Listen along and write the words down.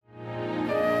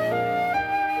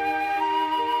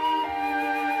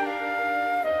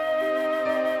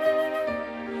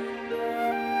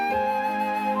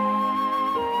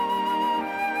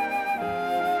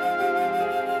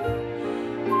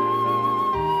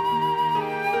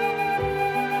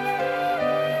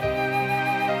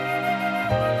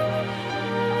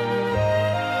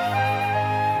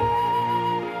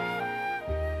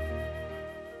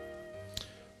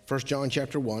1 John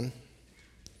chapter 1.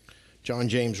 John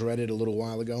James read it a little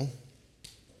while ago.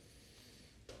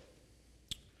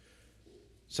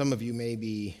 Some of you may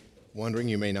be wondering,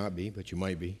 you may not be, but you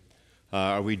might be.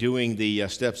 Are we doing the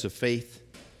steps of faith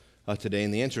today?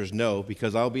 And the answer is no,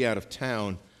 because I'll be out of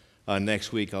town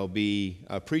next week. I'll be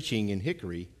preaching in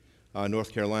Hickory,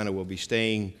 North Carolina. We'll be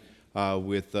staying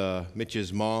with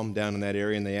Mitch's mom down in that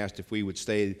area, and they asked if we would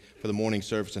stay for the morning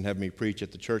service and have me preach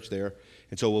at the church there.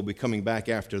 And so we'll be coming back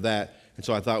after that. And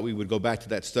so I thought we would go back to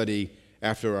that study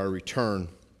after our return.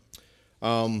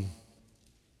 So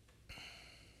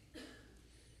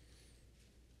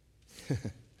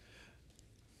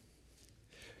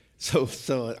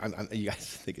you guys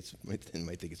think might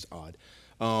think it's odd.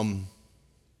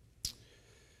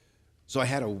 So I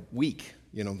had a week.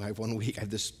 I have 1 week. I have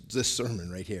this sermon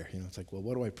right here. It's like, well,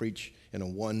 what do I preach in a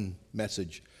one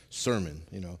message sermon?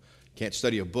 Can't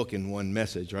study a book in one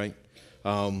message, right?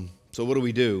 So what do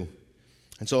we do?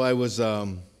 And so I was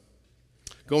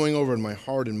going over in my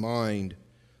heart and mind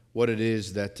what it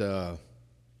is that the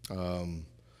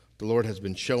Lord has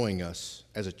been showing us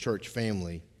as a church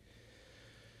family.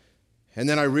 And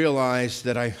then I realized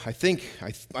that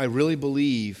I really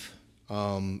believe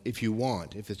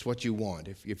if it's what you want,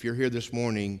 if you're here this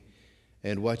morning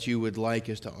and what you would like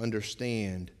is to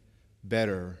understand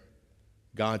better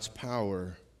God's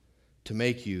power to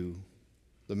make you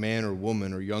the man or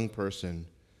woman or young person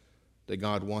that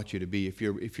God wants you to be, if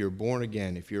you're born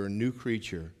again, if you're a new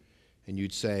creature, and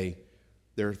you'd say,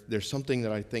 there's something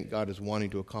that I think God is wanting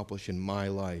to accomplish in my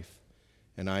life,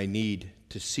 and I need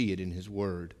to see it in His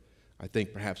Word, I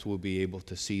think perhaps we'll be able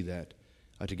to see that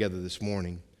together this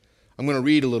morning. I'm going to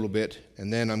read a little bit,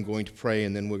 and then I'm going to pray,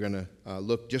 and then we're going to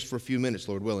look just for a few minutes,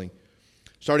 Lord willing.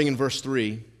 Starting in verse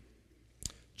 3.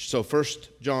 So 1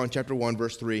 John chapter 1,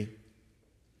 verse 3.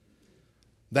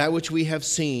 That which we have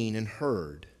seen and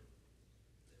heard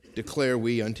declare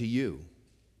we unto you,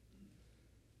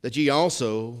 that ye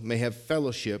also may have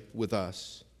fellowship with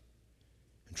us.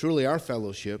 And truly our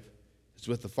fellowship is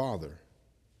with the Father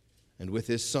and with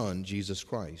His Son, Jesus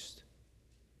Christ.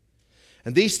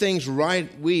 And these things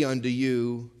write we unto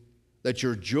you, that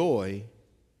your joy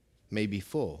may be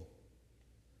full.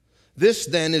 This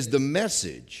then is the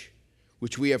message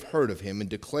which we have heard of Him, and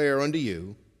declare unto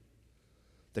you,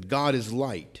 that God is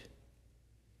light,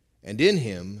 and in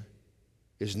Him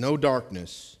is no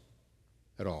darkness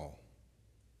at all.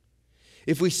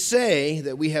 If we say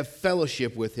that we have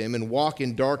fellowship with Him and walk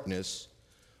in darkness,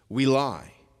 we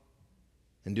lie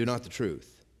and do not the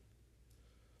truth.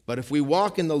 But if we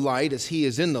walk in the light as He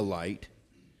is in the light,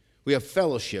 we have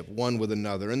fellowship one with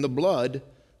another, and the blood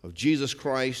of Jesus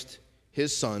Christ,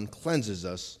 His Son, cleanses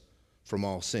us from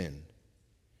all sin.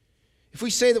 If we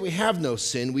say that we have no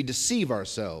sin, we deceive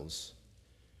ourselves,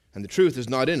 and the truth is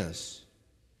not in us.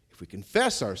 If we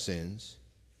confess our sins,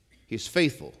 He is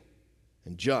faithful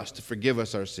and just to forgive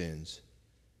us our sins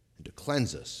and to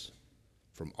cleanse us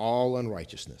from all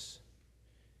unrighteousness.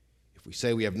 If we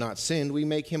say we have not sinned, we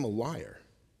make Him a liar,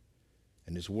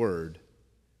 and His word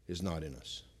is not in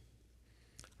us.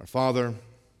 Our Father,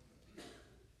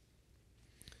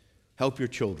 help your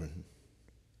children.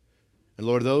 And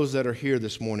Lord, those that are here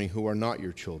this morning who are not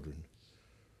your children,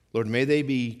 Lord, may they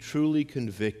be truly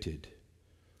convicted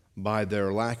by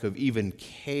their lack of even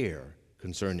care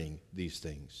concerning these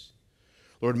things.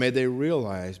 Lord, may they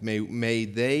realize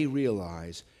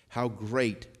how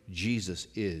great Jesus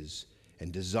is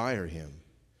and desire Him.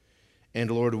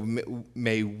 And Lord,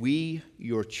 may we,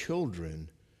 your children,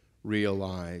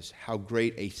 realize how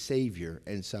great a Savior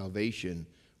and salvation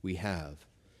we have.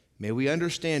 May we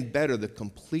understand better the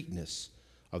completeness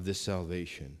of this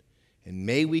salvation. And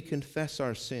may we confess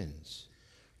our sins,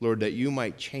 Lord, that you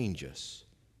might change us.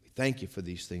 We thank you for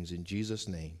these things in Jesus'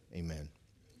 name. Amen.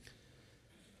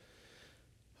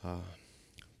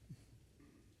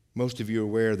 Most of you are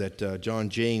aware that John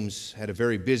James had a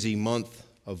very busy month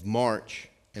of March,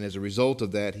 and as a result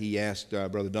of that, he asked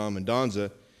Brother Don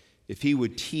Mendonza if he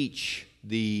would teach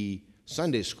the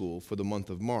Sunday school for the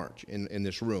month of March in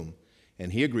this room.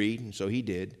 And he agreed, and so he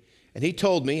did. And he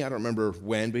told me, I don't remember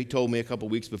when, but he told me a couple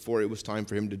weeks before it was time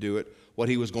for him to do it, what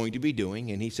he was going to be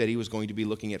doing, and he said he was going to be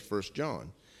looking at 1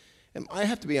 John. And I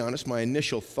have to be honest, my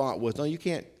initial thought was, no, you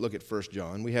can't look at 1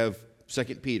 John. We have 2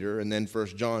 Peter, and then 1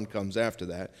 John comes after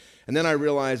that. And then I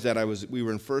realized that we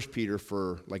were in 1 Peter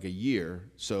for like a year,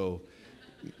 so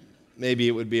maybe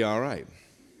it would be all right.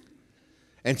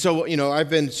 And so,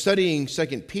 I've been studying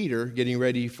 2 Peter, getting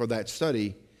ready for that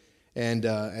study, and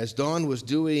as Don was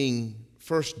doing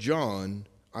 1 John,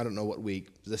 I don't know what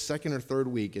week, the second or third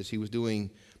week as he was doing,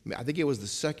 I think it was the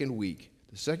second week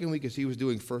as he was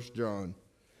doing 1 John.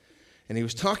 And he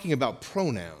was talking about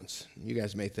pronouns. You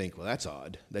guys may think, well, that's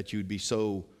odd that you'd be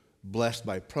so blessed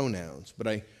by pronouns. But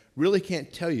I really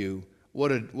can't tell you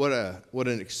what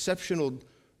an exceptional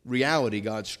reality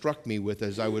God struck me with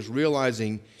as I was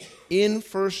realizing in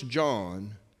 1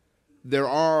 John there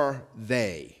are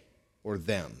they or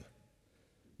them,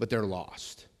 but they're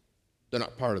lost. They're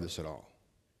not part of this at all.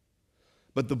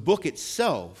 But the book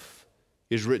itself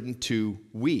is written to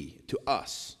we, to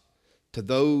us, to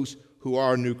those who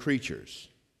are new creatures.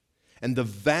 And the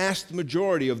vast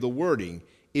majority of the wording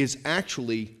is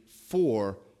actually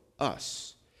for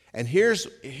us. And here's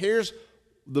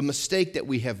the mistake that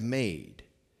we have made.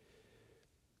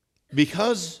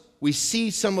 Because we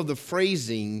see some of the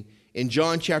phrasing in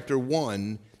John chapter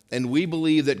 1, and we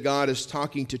believe that God is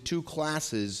talking to two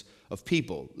classes of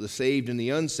people, the saved and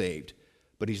the unsaved,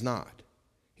 but he's not.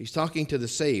 He's talking to the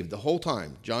saved the whole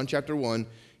time. John chapter 1,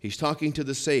 he's talking to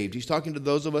the saved. He's talking to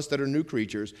those of us that are new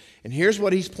creatures. And here's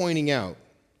what he's pointing out.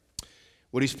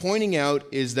 What he's pointing out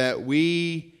is that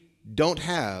we don't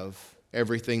have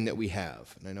everything that we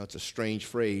have. And I know it's a strange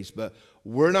phrase, but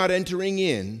we're not entering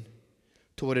in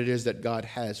to what it is that God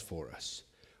has for us.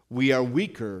 We are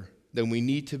weaker than we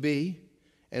need to be,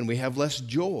 and we have less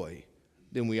joy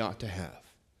than we ought to have.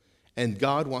 And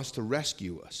God wants to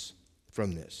rescue us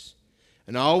from this.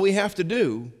 And all we have to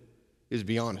do is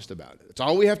be honest about it. That's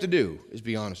all we have to do is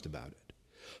be honest about it.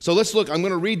 So let's look. I'm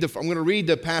going to read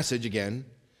the passage again,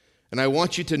 and I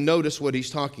want you to notice what he's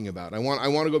talking about. I want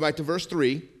to go back to verse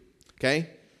 3,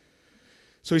 okay?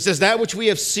 So he says, that which we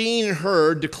have seen and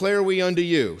heard declare we unto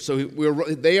you. So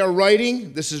they are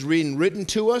writing, this is written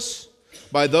to us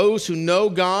by those who know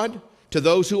God, to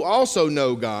those who also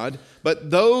know God, but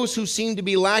those who seem to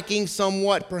be lacking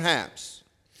somewhat perhaps.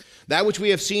 That which we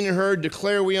have seen and heard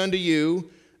declare we unto you,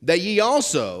 that ye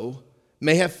also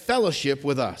may have fellowship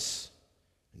with us.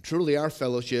 And truly our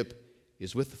fellowship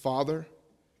is with the Father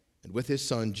and with his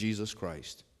Son, Jesus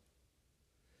Christ.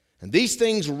 And these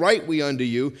things write we unto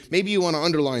you. Maybe you want to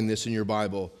underline this in your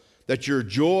Bible, that your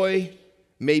joy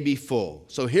may be full.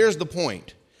 So here's the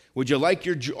point. Would you like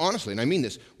honestly, and I mean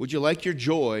this, would you like your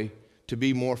joy to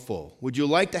be more full? Would you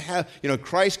like to have,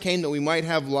 Christ came that we might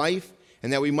have life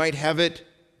and that we might have it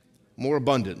more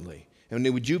abundantly.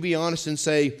 And would you be honest and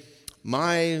say,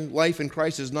 my life in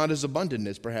Christ is not as abundant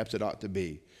as perhaps it ought to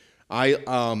be?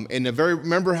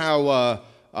 Remember how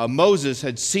Moses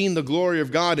had seen the glory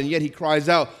of God, and yet he cries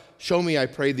out, show me, I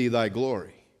pray thee, thy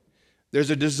glory. There's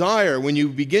a desire when you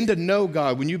begin to know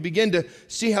God, when you begin to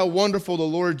see how wonderful the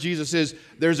Lord Jesus is,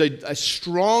 there's a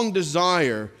strong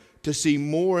desire to see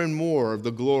more and more of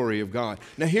the glory of God.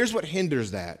 Now here's what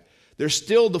hinders that. There's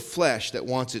still the flesh that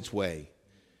wants its way.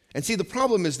 And see, the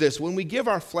problem is this. When we give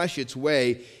our flesh its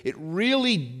way, it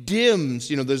really dims.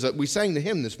 We sang the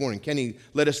hymn this morning. Kenny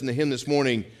led us in the hymn this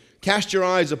morning. Cast your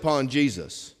eyes upon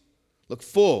Jesus. Look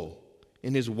full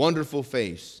in his wonderful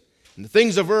face. And the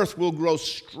things of earth will grow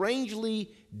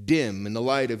strangely dim in the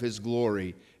light of his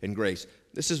glory and grace.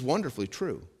 This is wonderfully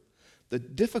true. The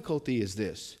difficulty is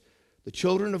this. The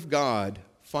children of God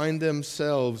find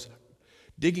themselves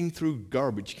digging through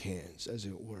garbage cans, as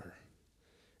it were,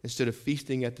 instead of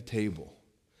feasting at the table.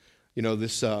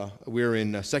 We're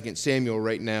in 2 Samuel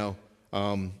right now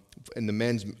in the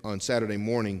men's on Saturday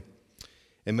morning,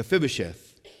 and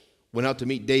Mephibosheth went out to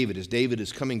meet David as David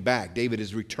is coming back. David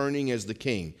is returning as the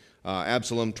king.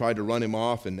 Absalom tried to run him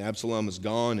off, and Absalom is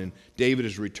gone, and David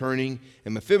is returning.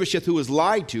 And Mephibosheth, who was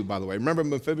lied to, by the way. Remember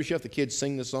Mephibosheth? The kids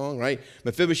sing the song, right?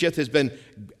 Mephibosheth has been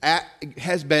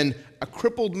a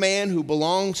crippled man who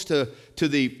belongs to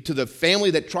the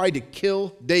family that tried to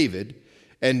kill David.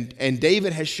 And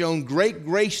David has shown great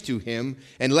grace to him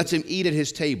and lets him eat at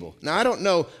his table. Now, I don't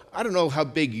know how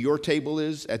big your table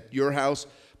is at your house,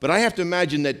 but I have to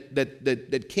imagine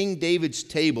that King David's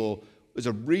table was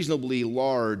a reasonably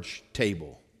large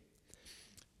table.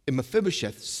 And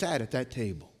Mephibosheth sat at that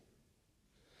table.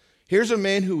 Here's a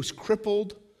man who was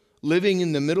crippled, living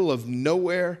in the middle of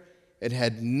nowhere and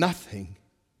had nothing.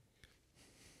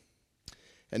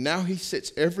 And now he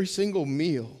sits every single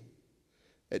meal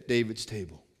at David's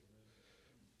table.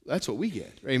 That's what we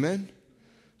get, amen?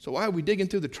 So why are we digging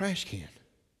through the trash can?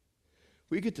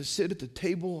 We get to sit at the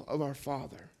table of our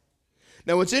Father.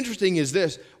 Now, what's interesting is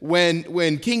this.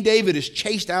 When King David is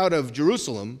chased out of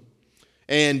Jerusalem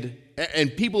and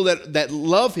people that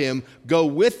love him go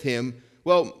with him,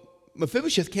 well,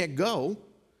 Mephibosheth can't go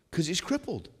because he's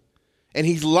crippled. And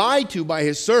he's lied to by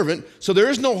his servant, so there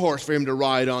is no horse for him to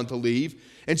ride on to leave.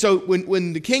 And so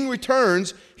when the king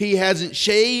returns, he hasn't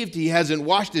shaved, he hasn't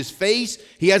washed his face,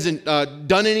 he hasn't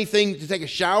done anything to take a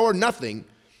shower, nothing.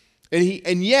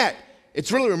 And yet,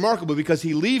 it's really remarkable because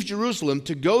he leaves Jerusalem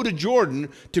to go to Jordan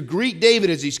to greet David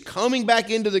as he's coming back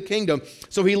into the kingdom.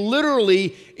 So he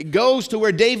literally goes to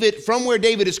where David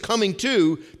is coming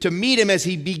to meet him as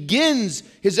he begins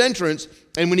his entrance.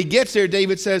 And when he gets there,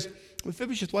 David says,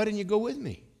 Mephibosheth, why didn't you go with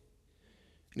me?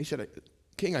 And he said,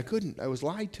 King, I couldn't. I was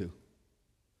lied to.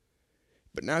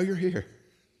 But now you're here.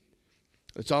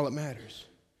 That's all that matters.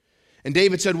 And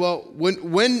David said, well,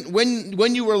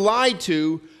 when you were lied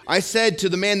to, I said to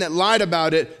the man that lied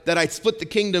about it that I'd split the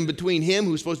kingdom between him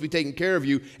who's supposed to be taking care of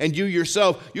you and you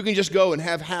yourself. You can just go and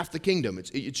have half the kingdom.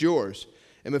 It's yours.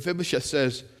 And Mephibosheth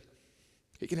says,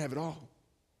 he can have it all.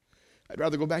 I'd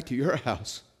rather go back to your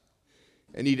house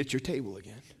and eat at your table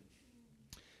again.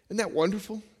 Isn't that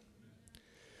wonderful?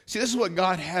 See, this is what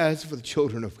God has for the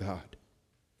children of God.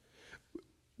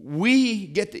 We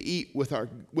get to eat with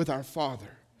our Father.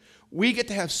 We get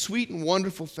to have sweet and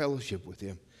wonderful fellowship with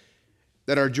him,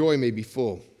 that our joy may be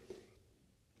full.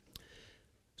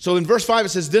 So in verse 5 it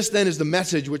says, this then is the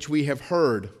message which we have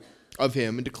heard of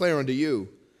him and declare unto you,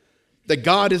 that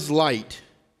God is light,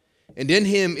 and in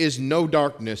him is no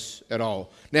darkness at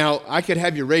all. Now, I could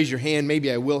have you raise your hand.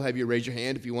 Maybe I will have you raise your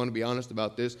hand if you want to be honest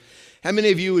about this. How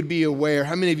many of you would be aware,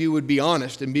 how many of you would be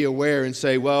honest and be aware and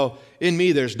say, well, in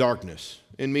me there's darkness.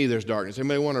 In me there's darkness.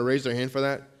 Anybody want to raise their hand for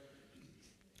that?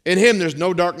 In him there's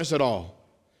no darkness at all.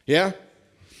 Yeah?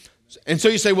 And so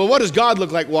you say, well, what does God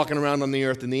look like walking around on the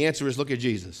earth? And the answer is, look at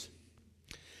Jesus.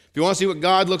 If you want to see what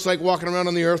God looks like walking around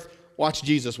on the earth, watch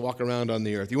Jesus walk around on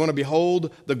the earth. You want to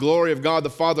behold the glory of God the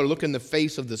Father, look in the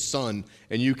face of the Son,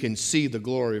 and you can see the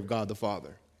glory of God the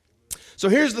Father. So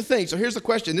here's the thing. So here's the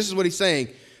question. This is what he's saying.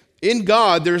 In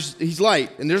God, he's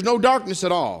light, and there's no darkness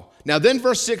at all. Now then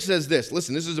verse 6 says this.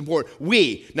 Listen, this is important.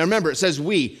 We. Now remember, it says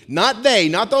we. Not they,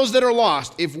 not those that are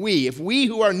lost. If we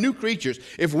who are new creatures,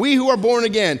 if we who are born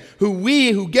again,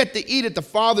 who get to eat at the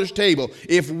Father's table,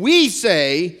 if we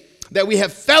say that we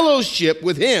have fellowship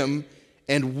with him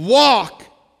and walk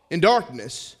in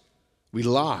darkness, we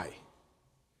lie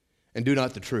and do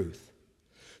not the truth.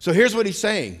 So here's what he's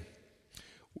saying.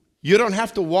 You don't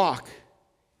have to walk.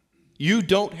 You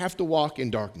don't have to walk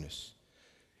in darkness.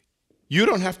 You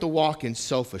don't have to walk in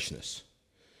selfishness.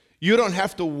 You don't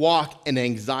have to walk in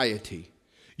anxiety.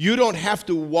 You don't have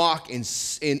to walk in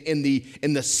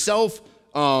the self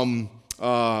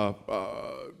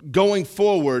going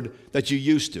forward that you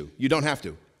used to. You don't have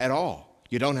to at all.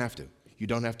 You don't have to. You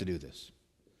don't have to do this.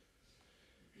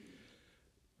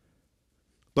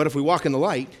 But if we walk in the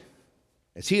light,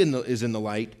 as he is in the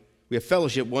light, we have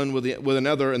fellowship one with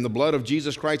another, and the blood of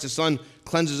Jesus Christ, his Son,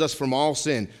 cleanses us from all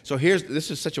sin. So this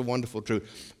is such a wonderful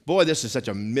truth. Boy, this is such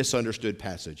a misunderstood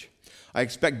passage. I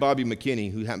expect Bobby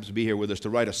McKinney, who happens to be here with us, to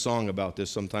write a song about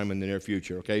this sometime in the near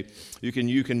future, okay? You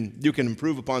can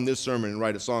improve upon this sermon and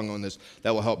write a song on this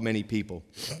that will help many people.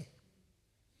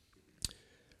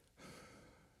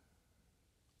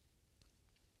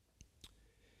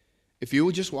 If you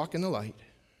would just walk in the light,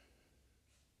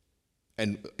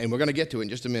 and we're going to get to it in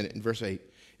just a minute in verse 8.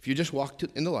 If you just walk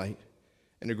in the light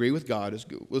and agree with God, is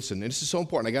good. Listen, and this is so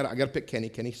important. I got to pick Kenny.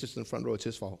 Kenny sits in the front row. It's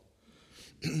his fault.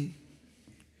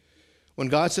 When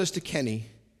God says to Kenny,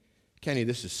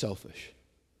 this is selfish.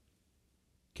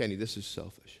 Kenny, this is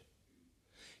selfish.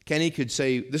 Kenny could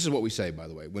say, this is what we say, by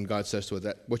the way, when God says to us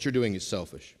that what you're doing is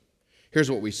selfish. Here's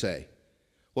what we say.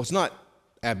 Well, it's not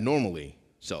abnormally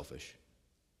selfish,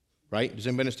 right? Does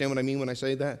anybody understand what I mean when I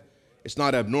say that? It's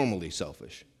not abnormally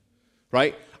selfish,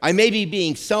 right? I may be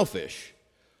being selfish,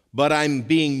 but I'm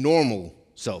being normal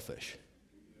selfish,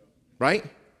 right?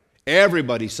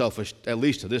 Everybody's selfish, at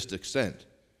least to this extent.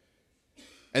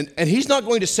 And he's not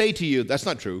going to say to you, that's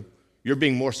not true. You're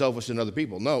being more selfish than other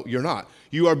people. No, you're not.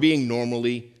 You are being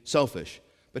normally selfish.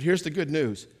 But here's the good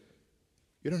news.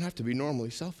 You don't have to be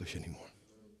normally selfish anymore,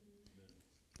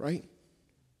 right?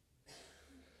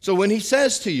 So when he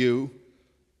says to you,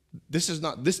 this is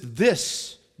not,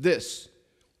 these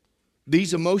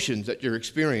emotions that you're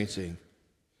experiencing,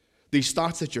 these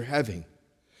thoughts that you're having,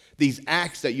 these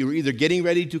acts that you're either getting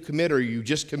ready to commit or you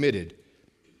just committed,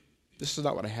 this is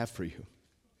not what I have for you.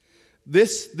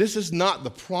 This is not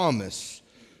the promise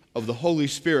of the Holy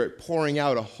Spirit pouring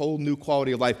out a whole new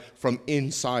quality of life from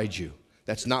inside you.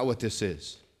 That's not what this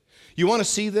is. You want to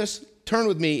see this? Turn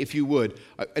with me, if you would,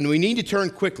 and we need to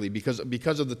turn quickly because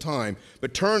of the time,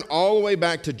 but turn all the way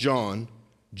back to John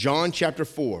chapter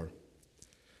 4.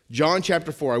 John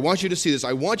chapter 4. I want you to see this.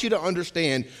 I want you to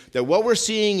understand that what we're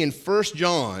seeing in 1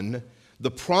 John,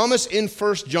 the promise in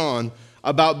 1 John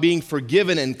about being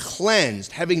forgiven and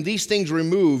cleansed, having these things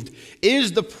removed,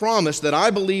 is the promise that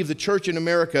I believe the church in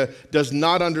America does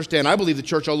not understand. I believe the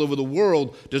church all over the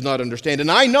world does not understand. And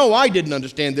I know I didn't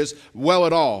understand this well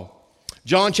at all.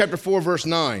 John chapter 4, verse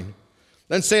 9.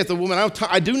 Then saith the woman,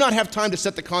 I do not have time to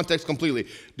set the context completely.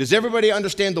 Does everybody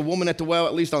understand the woman at the well,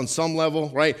 at least on some level,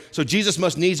 right? So Jesus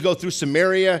must needs go through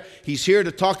Samaria. He's here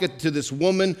to talk to this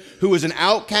woman who is an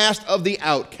outcast of the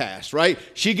outcast, right?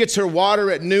 She gets her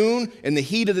water at noon in the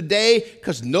heat of the day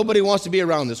because nobody wants to be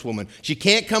around this woman. She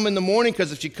can't come in the morning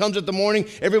because if she comes in the morning,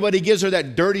 everybody gives her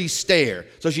that dirty stare.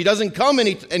 So she doesn't come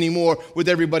anymore with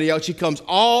everybody else. She comes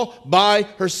all by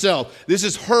herself. This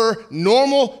is her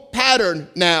normal pattern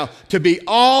now, to be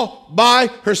all by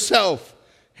herself.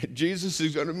 And Jesus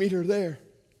is going to meet her there.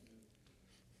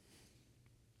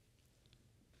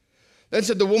 Then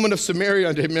said the woman of Samaria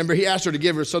unto him, remember, he asked her to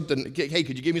give her something. Hey,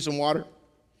 could you give me some water?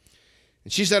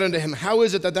 And she said unto him, how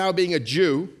is it that thou, being a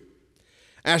Jew,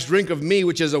 ask drink of me,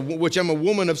 which am a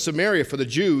woman of Samaria? For the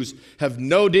Jews have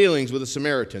no dealings with the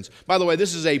Samaritans. By the way,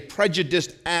 this is a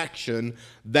prejudiced action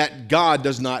that God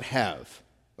does not have,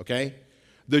 okay?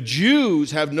 The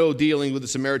Jews have no dealing with the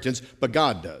Samaritans, but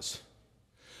God does.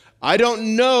 I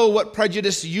don't know what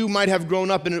prejudice you might have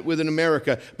grown up with in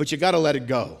America, but you got to let it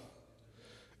go.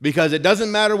 Because it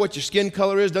doesn't matter what your skin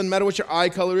color is, doesn't matter what your eye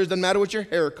color is, doesn't matter what your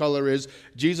hair color is.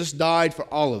 Jesus died for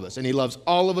all of us, and he loves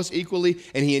all of us equally,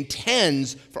 and he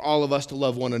intends for all of us to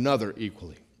love one another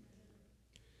equally.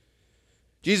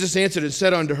 Jesus answered and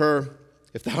said unto her,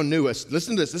 if thou knewest,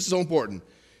 listen to this is so important.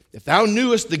 If thou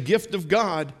knewest the gift of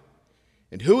God,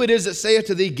 and who it is that saith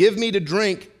to thee, give me to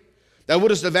drink, thou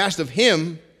wouldest have asked of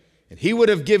him, and he would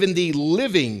have given thee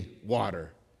living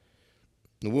water.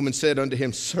 And the woman said unto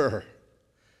him, Sir,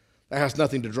 thou hast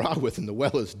nothing to draw with, and the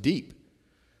well is deep.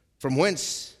 From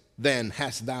whence then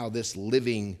hast thou this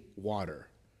living water?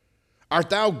 Art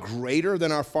thou greater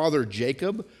than our father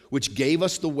Jacob, which gave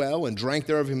us the well, and drank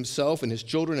thereof himself, and his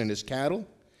children, and his cattle?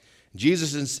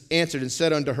 Jesus answered and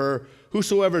said unto her,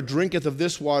 Whosoever drinketh of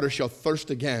this water shall thirst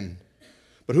again.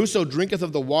 But whoso drinketh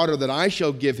of the water that I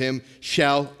shall give him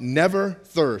shall never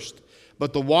thirst.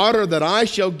 But the water that I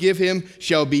shall give him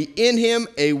shall be in him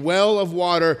a well of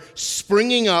water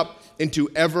springing up into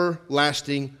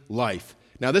everlasting life.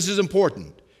 Now this is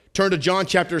important. Turn to John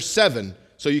chapter 7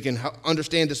 so you can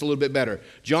understand this a little bit better.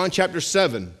 John chapter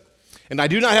 7. And I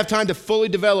do not have time to fully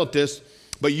develop this,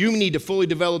 but you need to fully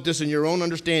develop this in your own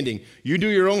understanding. You do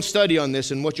your own study on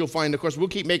this, and what you'll find, of course, we'll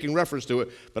keep making reference to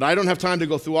it, but I don't have time to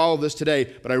go through all of this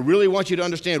today, but I really want you to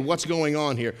understand what's going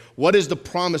on here. What is the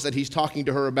promise that he's talking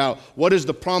to her about? What is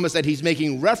the promise that he's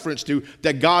making reference to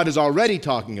that God is already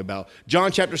talking about?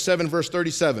 John chapter 7, verse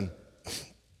 37.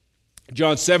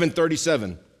 John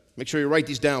 7:37. Make sure you write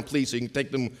these down, please, so you can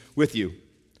take them with you.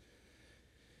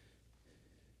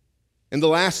 In the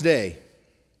last day,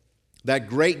 that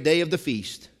great day of the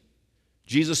feast,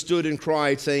 Jesus stood and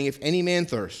cried, saying, If any man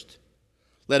thirst,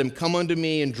 let him come unto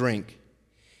me and drink.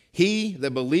 He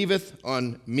that believeth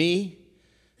on me,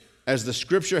 as the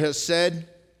scripture has said,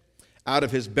 out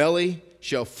of his belly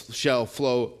shall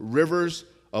flow rivers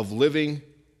of living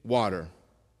water.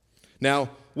 Now,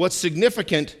 what's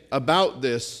significant about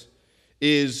this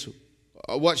is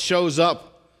what shows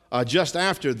up just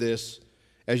after this.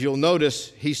 As you'll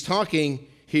notice, he's talking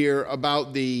here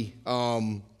about the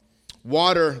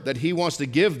water that he wants to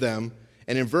give them.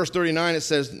 And in verse 39 it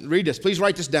says, read this, please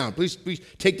write this down, please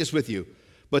take this with you.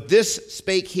 But this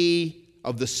spake he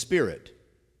of the Spirit,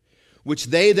 which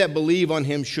they that believe on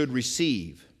him should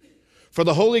receive. For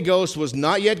the Holy Ghost was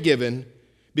not yet given,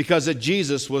 because that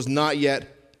Jesus was not yet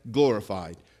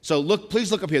glorified. So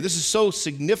please look up here. This is so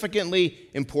significantly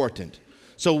important.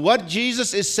 So what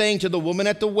Jesus is saying to the woman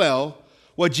at the well,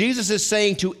 what Jesus is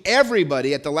saying to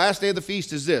everybody at the last day of the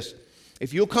feast is this: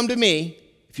 if you'll come to me,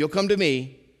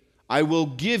 I will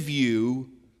give you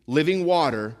living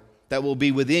water that will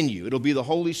be within you. It'll be the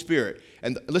Holy Spirit.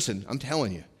 And listen, I'm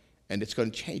telling you, and it's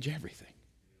going to change everything.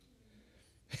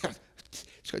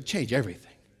 It's going to change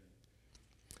everything.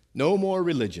 No more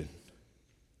religion.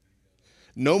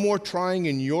 No more trying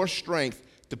in your strength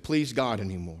to please God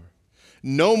anymore.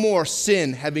 No more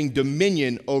sin having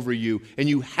dominion over you and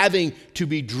you having to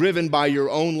be driven by your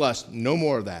own lust. No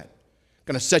more of that.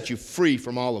 Going to set you free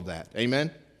from all of that.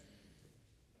 Amen?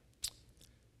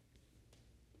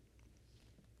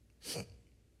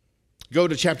 Go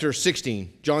to chapter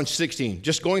 16, John 16.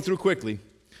 Just going through quickly.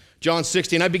 John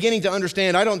 16. I'm beginning to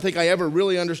understand. I don't think I ever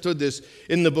really understood this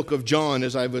in the book of John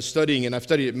as I was studying, and I've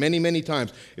studied it many, many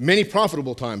times, many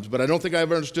profitable times, but I don't think I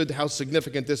ever understood how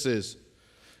significant this is.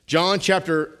 John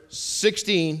chapter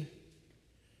 16,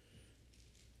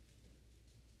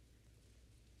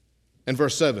 and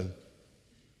verse 7.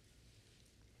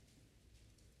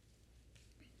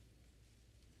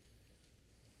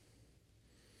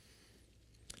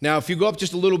 Now, if you go up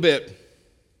just a little bit,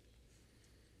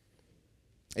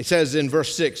 it says in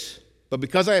verse 6, but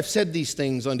because I have said these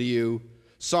things unto you,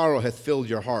 sorrow hath filled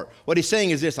your heart. What he's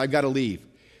saying is this: I've got to leave.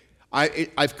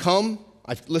 I've come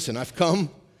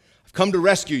to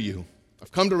rescue you.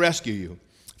 I've come to rescue you.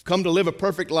 I've come to live a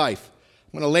perfect life.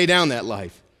 I'm going to lay down that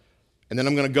life, and then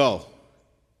I'm going to go.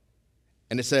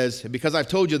 And it says, because I've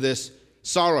told you this,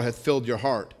 sorrow hath filled your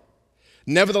heart.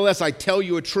 Nevertheless, I tell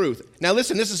you a truth. Now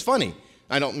listen, this is funny.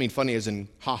 I don't mean funny as in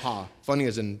ha-ha, funny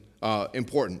as in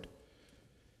important.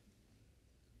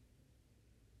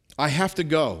 I have to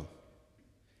go,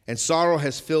 and sorrow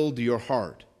has filled your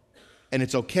heart. And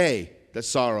it's okay that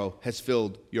sorrow has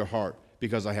filled your heart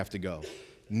because I have to go.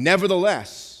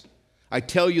 Nevertheless, I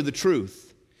tell you the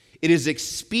truth. It is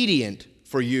expedient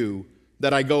for you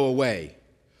that I go away.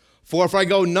 For if I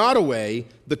go not away,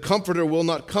 the Comforter will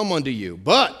not come unto you.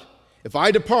 But if I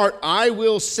depart, I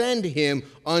will send him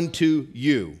unto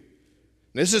you.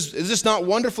 Is this not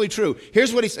wonderfully true?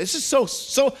 Here's what he says. This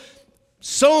is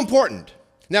so important.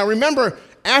 Now remember,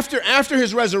 after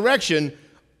his resurrection,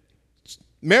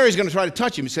 Mary's going to try to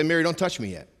touch him. He said, Mary, don't touch me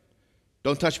yet.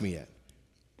 Don't touch me yet.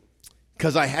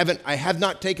 Because I have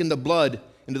not taken the blood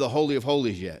into the Holy of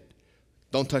Holies yet.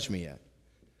 Don't touch me yet.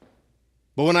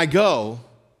 But when I go,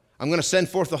 I'm going to send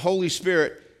forth the Holy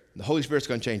Spirit. The Holy Spirit's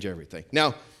going to change everything.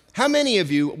 Now, how many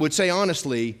of you would say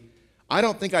honestly, I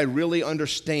don't think I really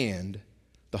understand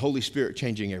the Holy Spirit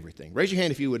changing everything? Raise your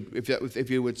hand if you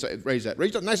would say, raise that.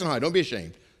 Raise it nice and high. Don't be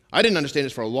ashamed. I didn't understand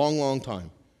this for a long, long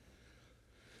time.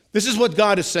 This is what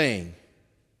God is saying.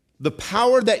 The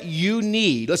power that you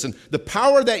need, listen, the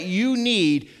power that you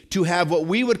need to have what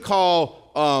we would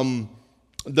call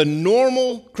the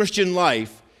normal Christian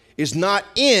life is not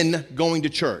in going to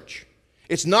church.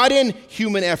 It's not in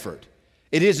human effort.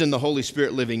 It is in the Holy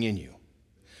Spirit living in you.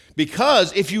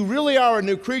 Because if you really are a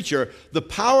new creature, the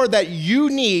power that you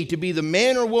need to be the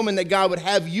man or woman that God would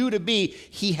have you to be,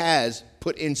 he has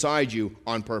put inside you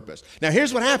on purpose. Now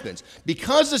here's what happens.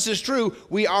 Because this is true,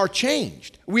 we are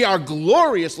changed. We are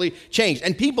gloriously changed.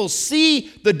 And people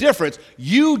see the difference.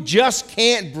 You just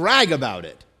can't brag about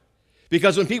it.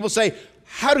 Because when people say,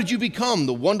 how did you become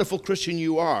the wonderful Christian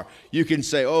you are? You can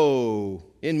say, oh,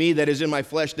 in me that is in my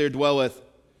flesh there dwelleth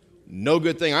no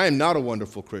good thing. I am not a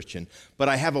wonderful Christian, but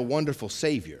I have a wonderful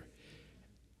Savior.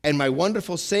 And my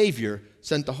wonderful Savior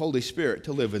sent the Holy Spirit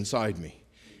to live inside me.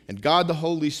 And God the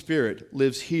Holy Spirit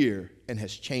lives here and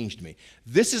has changed me.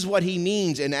 This is what he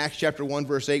means in Acts chapter 1,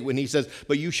 verse 8, when he says,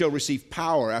 but you shall receive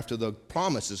power after the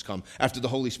promises come, after the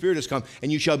Holy Spirit has come,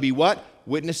 and you shall be what?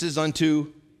 Witnesses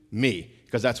unto me.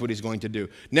 Because that's what he's going to do.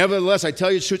 Nevertheless, I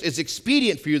tell you the truth, it's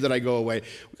expedient for you that I go away.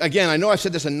 Again, I know I've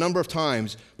said this a number of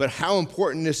times, but how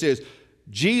important this is.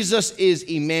 Jesus is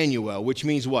Emmanuel, which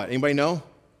means what? Anybody know?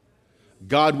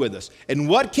 God with us. And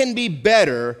what can be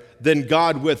better than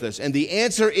God with us? And the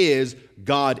answer is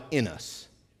God in us.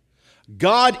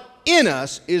 God in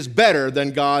us is better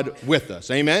than God with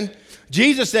us. Amen?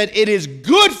 Jesus said, it is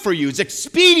good for you. It's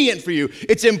expedient for you.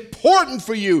 It's important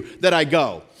for you that I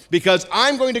go. Because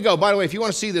I'm going to go. By the way, if you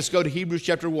want to see this, go to Hebrews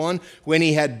chapter 1. When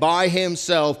he had by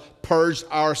himself purged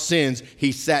our sins,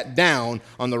 he sat down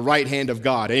on the right hand of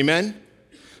God. Amen?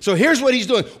 So here's what he's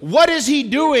doing. What is he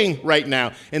doing right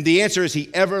now? And the answer is, he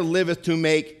ever liveth to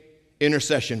make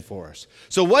intercession for us.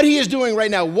 So what he is doing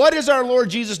right now, what is our Lord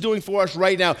Jesus doing for us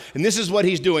right now? And this is what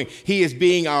he's doing. He is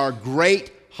being our great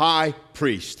high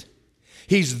priest.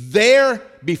 He's there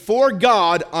before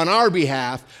God on our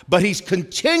behalf, but he's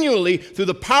continually, through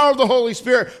the power of the Holy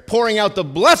Spirit, pouring out the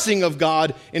blessing of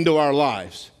God into our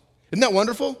lives. Isn't that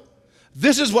wonderful?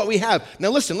 This is what we have. Now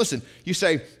listen. You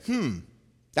say,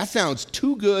 that sounds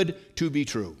too good to be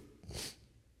true.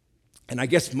 And I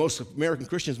guess most American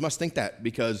Christians must think that,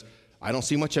 because I don't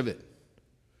see much of it.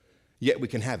 Yet we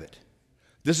can have it.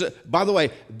 This is, by the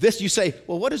way, this you say,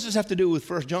 well, what does this have to do with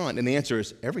 1 John? And the answer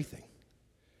is everything.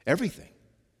 Everything.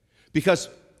 Because,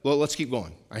 well, let's keep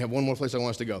going. I have one more place I want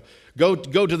us to go.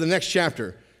 Go to the next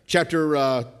chapter, chapter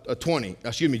 17,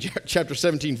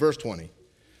 verse 20.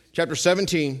 Chapter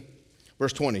 17,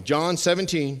 verse 20. John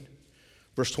 17,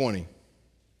 verse 20.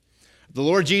 The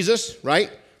Lord Jesus, right,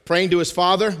 praying to his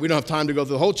Father. We don't have time to go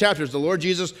through the whole chapter. It's the Lord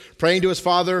Jesus praying to his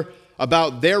Father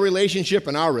about their relationship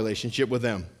and our relationship with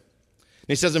them. And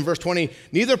he says in verse 20,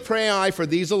 neither pray I for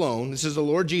these alone. This is the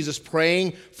Lord Jesus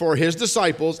praying for his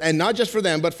disciples, and not just for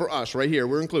them, but for us, right here,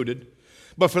 we're included.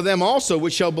 But for them also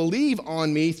which shall believe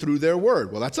on me through their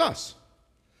word. Well, that's us.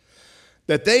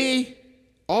 That they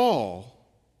all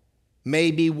may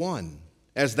be one.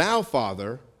 as thou,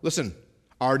 Father, listen,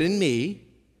 art in me,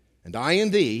 and I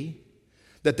in thee,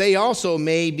 that they also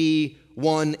may be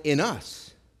one in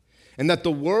us, and that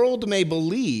the world may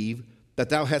believe that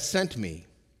thou hast sent me.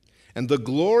 And the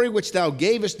glory which thou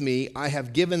gavest me I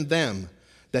have given them,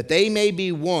 that they may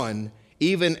be one,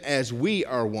 even as we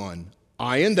are one,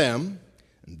 I in them,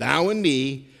 and thou in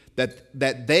me,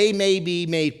 that they may be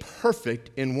made perfect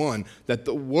in one, that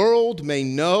the world may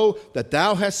know that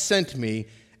thou hast sent me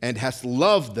and hast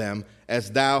loved them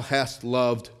as thou hast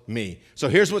loved me. So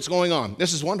here's what's going on.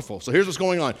 This is wonderful. So here's what's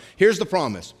going on. Here's the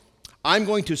promise. I'm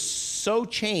going to so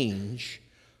change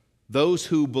those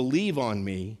who believe on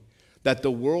me that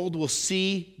the world will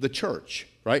see the church,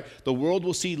 right? The world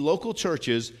will see local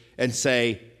churches and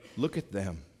say, look at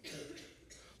them.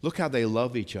 Look how they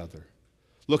love each other.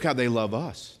 Look how they love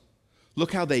us.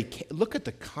 Look at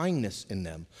the kindness in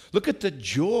them. Look at the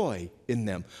joy in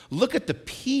them. Look at the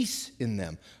peace in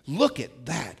them. Look at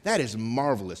that. That is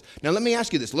marvelous. Now let me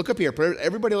ask you this. Look up here.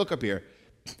 Everybody look up here.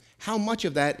 How much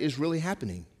of that is really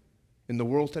happening in the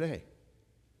world today?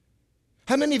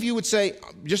 How many of you would say,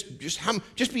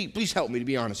 please help me to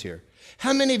be honest here.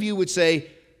 How many of you would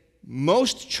say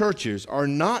most churches are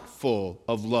not full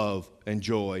of love and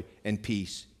joy and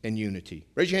peace and unity?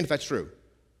 Raise your hand if that's true.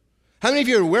 How many of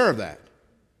you are aware of that?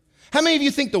 How many of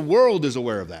you think the world is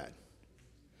aware of that?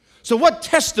 So what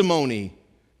testimony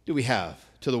do we have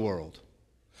to the world?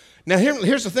 Now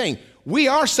here's the thing. We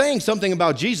are saying something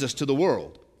about Jesus to the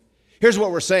world. Here's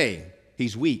what we're saying.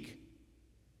 He's weak.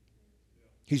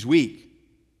 He's weak.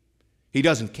 He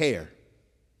doesn't care.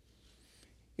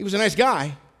 He was a nice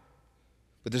guy,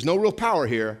 but there's no real power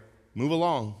here. Move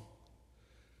along.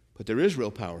 But there is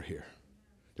real power here.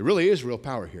 There really is real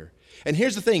power here. And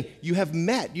here's the thing, you have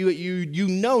met, you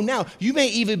know now, you may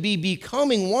even be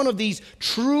becoming one of these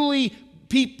truly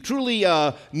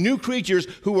new creatures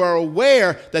who are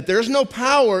aware that there's no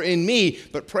power in me,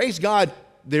 but praise God,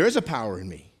 there is a power in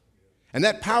me. And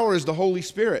that power is the Holy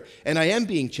Spirit, and I am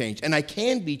being changed, and I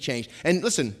can be changed. And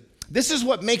listen, this is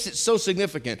what makes it so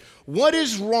significant. What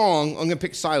is wrong? I'm going to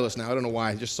pick Silas now. I don't know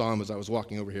why. I just saw him as I was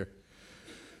walking over here.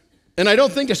 And I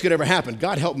don't think this could ever happen.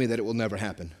 God help me that it will never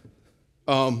happen.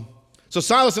 So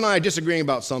Silas and I are disagreeing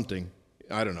about something.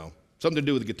 I don't know. Something to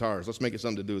do with the guitars. Let's make it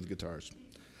something to do with the guitars.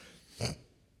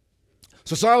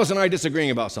 So Silas and I are disagreeing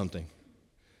about something.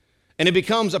 And it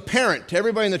becomes apparent to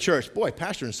everybody in the church, boy,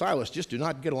 Pastor and Silas just do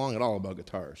not get along at all about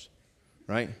guitars,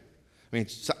 right? I mean,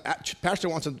 Pastor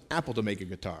wants an Apple to make a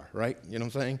guitar, right? You know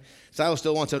what I'm saying? Silas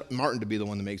still wants Martin to be the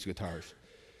one that makes guitars.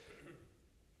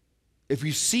 If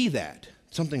you see that,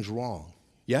 something's wrong.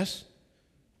 Yes?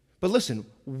 But listen,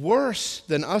 worse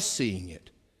than us seeing it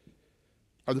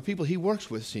are the people he works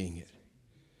with seeing it.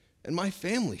 And my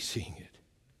family seeing it,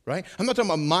 right? I'm not talking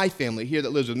about my family here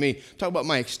that lives with me. I'm talking about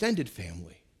my extended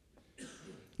family.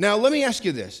 Now, let me ask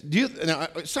you this.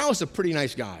 Silas is a pretty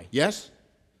nice guy, yes?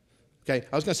 Okay,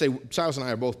 I was going to say Silas and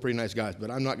I are both pretty nice guys,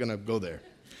 but I'm not going to go there.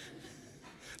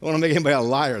 I don't want to make anybody a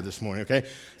liar this morning, okay?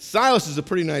 Silas is a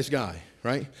pretty nice guy,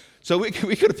 right? So we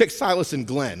could have picked Silas and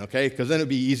Glenn, okay? Because then it would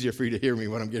be easier for you to hear me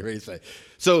what I'm getting ready to say.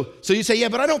 So you say, yeah,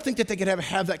 but I don't think that they could ever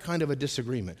have that kind of a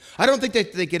disagreement. I don't think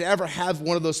that they could ever have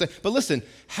one of those things. But listen,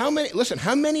 how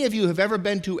many of you have ever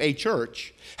been to a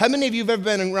church? How many of you have ever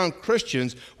been around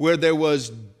Christians where there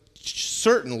was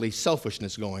certainly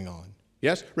selfishness going on?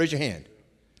 Yes? Raise your hand.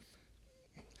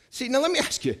 See, now let me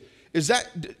ask you, is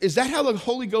that how the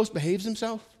Holy Ghost behaves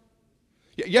himself?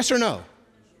 Yes or no?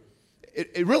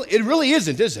 It really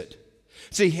isn't, is it?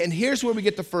 See, and here's where we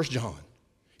get to 1 John.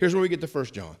 Here's where we get to 1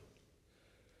 John.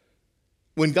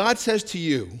 When God says to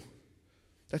you,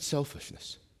 that's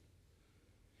selfishness.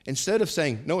 Instead of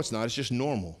saying, no, it's not, it's just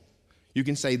normal, you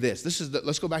can say this.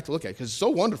 Let's go back to look at it because it's so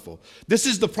wonderful. This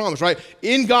is the promise, right?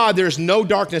 In God, there's no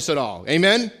darkness at all.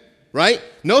 Amen? Right?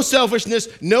 No selfishness,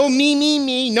 no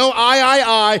me, no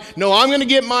I. No, I'm going to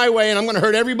get my way and I'm going to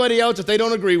hurt everybody else if they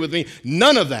don't agree with me.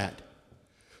 None of that.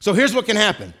 So here's what can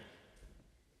happen.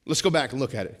 Let's go back and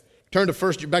look at it. Turn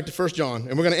to back to 1 John,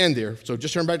 and we're going to end there. So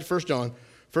just turn back to 1 John.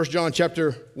 1 John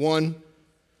chapter 1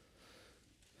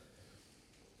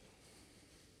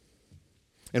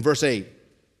 and verse 8.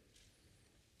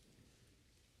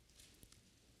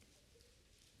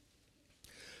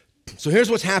 So here's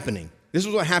what's happening. This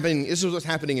is what's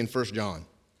happening in 1 John.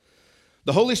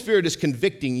 The Holy Spirit is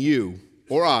convicting you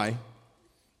or I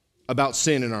about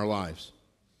sin in our lives.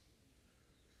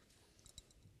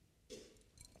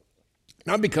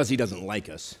 Not because he doesn't like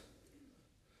us.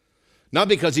 Not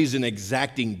because he's an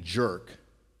exacting jerk,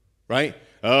 right?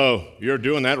 Oh, you're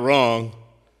doing that wrong,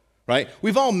 right?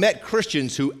 We've all met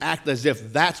Christians who act as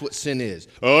if that's what sin is.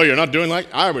 Oh, you're not doing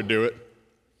like I would do it,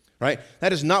 right?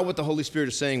 That is not what the Holy Spirit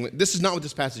is saying. This is not what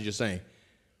this passage is saying.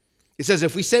 It says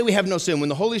if we say we have no sin, when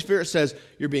the Holy Spirit says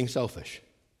you're being selfish,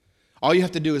 all you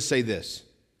have to do is say this: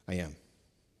 I am.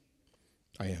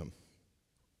 I am.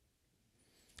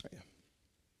 I am.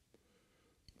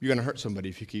 You're going to hurt somebody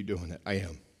if you keep doing that. I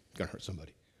am going to hurt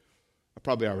somebody. I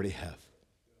probably already have.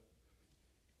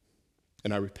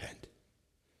 And I repent.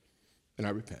 And I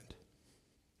repent.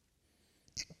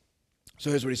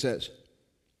 So here's what he says.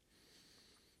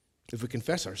 If we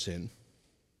confess our sin,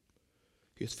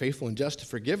 he is faithful and just to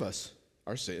forgive us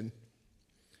our sin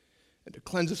and to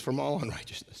cleanse us from all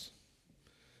unrighteousness.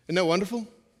 Isn't that wonderful?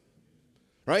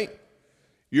 Right?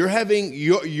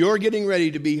 You're getting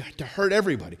ready to hurt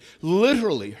everybody.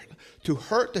 Literally, to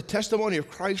hurt the testimony of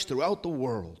Christ throughout the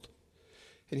world.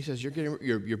 And he says,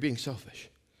 you're being selfish.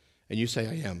 And you say,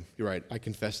 I am. You're right. I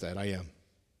confess that. I am.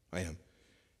 I am. And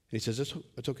he says,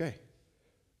 it's okay.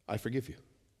 I forgive you.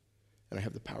 And I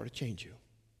have the power to change you.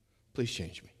 Please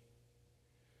change me.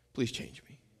 Please change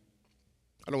me.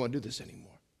 I don't want to do this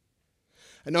anymore.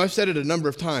 I know I've said it a number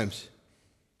of times,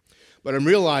 but I'm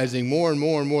realizing more and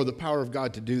more the power of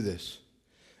God to do this.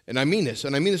 And I mean this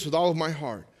with all of my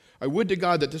heart. I would to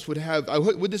God that this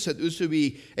would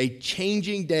be a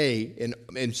changing day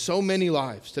in so many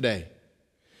lives today.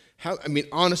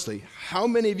 Honestly, how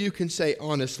many of you can say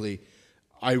honestly,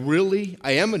 I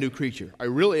am a new creature. I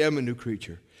really am a new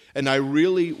creature. And I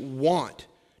really want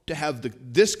to have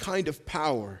this kind of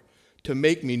power to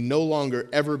make me no longer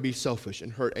ever be selfish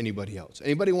and hurt anybody else.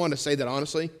 Anybody want to say that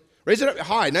honestly? Raise it up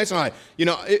high, nice and high. You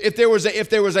know, if there was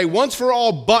a once for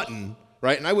all button,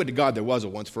 right? And I would to God there was a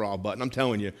once for all button. I'm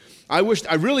telling you. I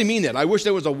really mean that. I wish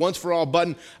there was a once for all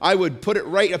button. I would put it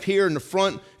right up here in the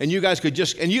front, and you guys could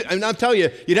and I'll tell you,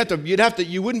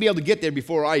 you wouldn't be able to get there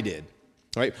before I did.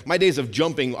 Right? My days of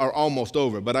jumping are almost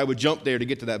over, but I would jump there to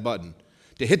get to that button.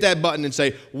 To hit that button and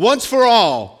say, once for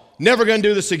all, never going to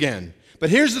do this again.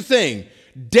 But here's the thing.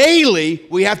 Daily,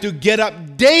 we have to get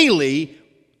up daily,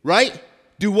 right?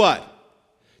 Do what?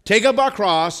 Take up our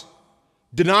cross,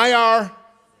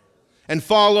 and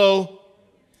follow.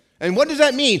 And what does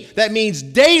that mean? That means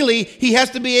daily, he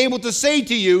has to be able to say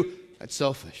to you, that's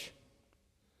selfish.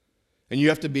 And you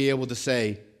have to be able to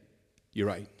say, you're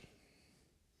right.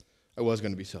 I was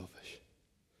going to be selfish.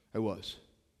 I was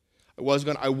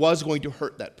going to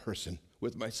hurt that person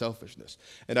with my selfishness.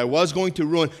 And I was going to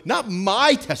ruin, not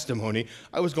my testimony,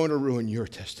 I was going to ruin your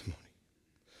testimony.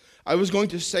 I was going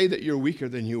to say that you're weaker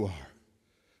than you are.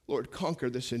 Lord, conquer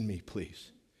this in me,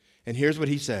 please. And here's what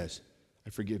he says. I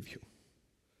forgive you.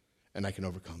 And I can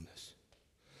overcome this.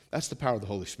 That's the power of the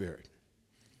Holy Spirit.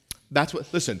 That's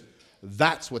what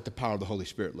the power of the Holy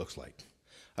Spirit looks like.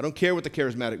 I don't care what the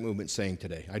charismatic movement's saying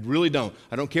today. I really don't.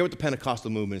 I don't care what the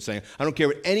Pentecostal movement is saying. I don't care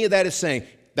what any of that is saying.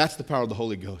 That's the power of the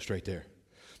Holy Ghost right there.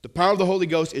 The power of the Holy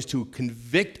Ghost is to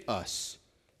convict us.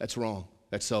 That's wrong.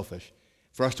 That's selfish.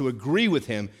 For us to agree with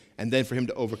him and then for him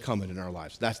to overcome it in our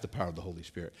lives. That's the power of the Holy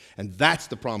Spirit. And that's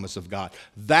the promise of God.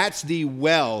 That's the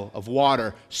well of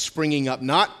water springing up,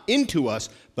 not into us,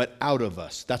 but out of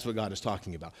us. That's what God is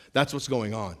talking about. That's what's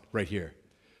going on right here.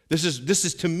 This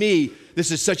is to me,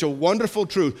 this is such a wonderful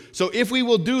truth. So if we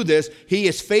will do this, he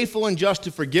is faithful and just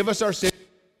to forgive us our sins,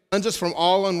 cleanse us from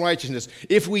all unrighteousness.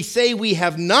 If we say we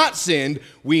have not sinned,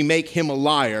 we make him a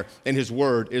liar, and his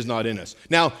word is not in us.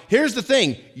 Now, here's the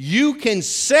thing. You can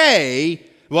say,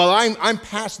 well, I'm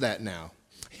past that now.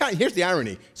 Here's the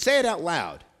irony. Say it out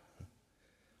loud.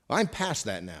 I'm past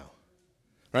that now.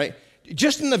 Right?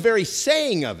 Just in the very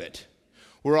saying of it,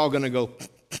 we're all going to go,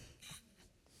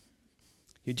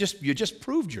 you just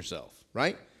proved yourself,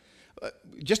 right?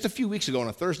 Just a few weeks ago on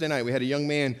a Thursday night, we had a young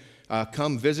man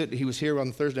come visit. He was here on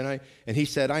the Thursday night, and he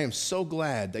said, I am so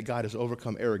glad that God has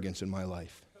overcome arrogance in my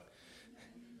life.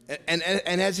 And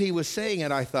as he was saying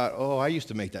it, I thought, oh, I used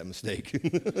to make that mistake.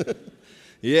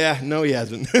 Yeah, no, he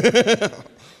hasn't.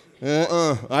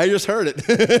 I just heard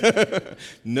it.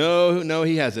 No,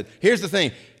 he hasn't. Here's the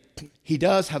thing. He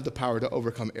does have the power to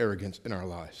overcome arrogance in our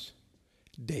lives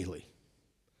daily.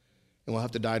 And we'll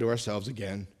have to die to ourselves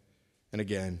again and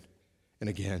again and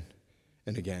again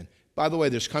and again. By the way,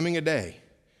 there's coming a day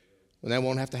when that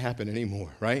won't have to happen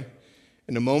anymore, right?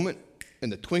 In a moment,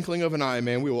 in the twinkling of an eye,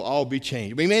 man, we will all be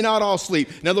changed. We may not all sleep.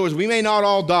 In other words, we may not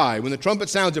all die. When the trumpet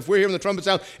sounds, if we're here when the trumpet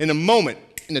sounds, in a moment,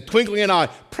 in the twinkling of an eye,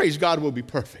 praise God, we'll be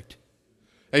perfect.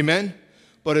 Amen?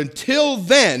 But until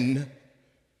then,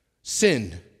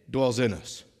 sin dwells in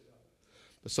us.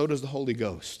 But so does the Holy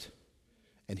Ghost.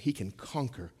 And he can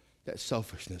conquer that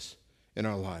selfishness in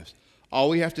our lives. All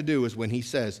we have to do is when he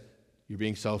says, you're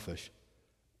being selfish,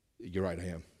 you're right, I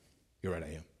am. You're right, I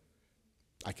am.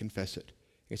 I confess it.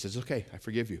 He says, okay, I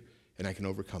forgive you. and I can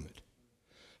overcome it.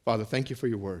 Father, thank you for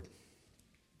your word.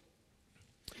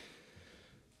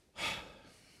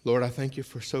 Lord, I thank you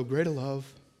for so great a love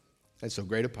and so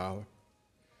great a power.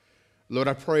 Lord,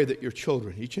 I pray that your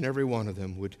children, each and every one of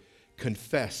them, would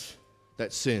confess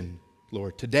that sin,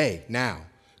 Lord, today, now,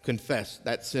 confess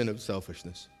that sin of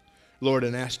selfishness. Lord,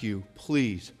 and ask you,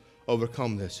 please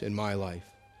overcome this in my life.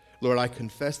 Lord, I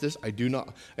confess this, I do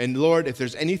not. And Lord, if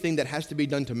there's anything that has to be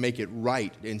done to make it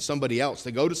right in somebody else,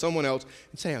 to go to someone else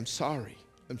and say, I'm sorry.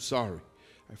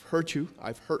 I've hurt you.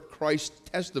 I've hurt Christ's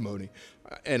testimony,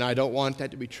 and I don't want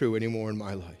that to be true anymore in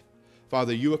my life.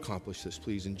 Father, you accomplish this,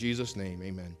 please. In Jesus' name,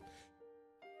 amen.